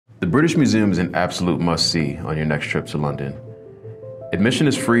The British Museum is an absolute must-see on your next trip to London. Admission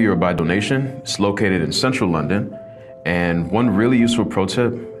is free or by donation. It's located in central London. And one really useful pro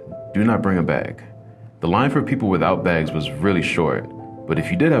tip, do not bring a bag. The line for people without bags was really short, but if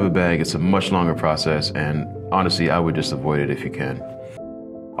you did have a bag, it's a much longer process, and honestly, I would just avoid it if you can.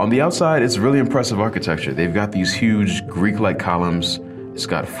 On the outside, it's really impressive architecture. They've got these huge Greek-like columns. It's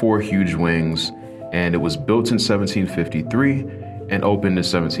got 4 huge wings, and it was built in 1753 and opened in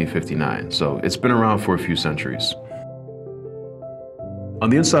 1759, so it's been around for a few centuries. On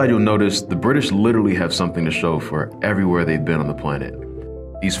the inside, you'll notice the British literally have something to show for everywhere they've been on the planet.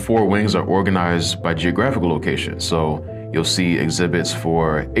 These 4 wings are organized by geographical location, so you'll see exhibits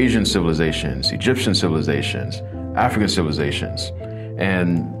for Asian civilizations, Egyptian civilizations, African civilizations.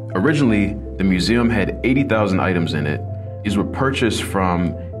 And originally, the museum had 80,000 items in it. These were purchased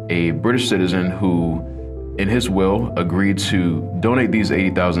from a British citizen who, in his will, agreed to donate these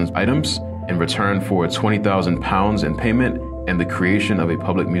 80,000 items in return for £20,000 in payment and the creation of a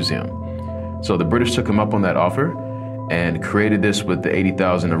public museum. So the British took him up on that offer and created this with the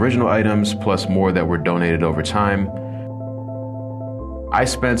 80,000 original items plus more that were donated over time. I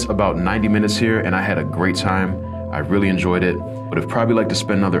spent about 90 minutes here and I had a great time. I really enjoyed it. Would have probably liked to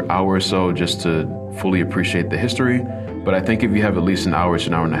spend another hour or so just to fully appreciate the history. But I think if you have at least an hour to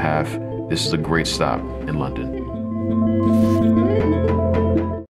an hour and a half, this is a great stop in London.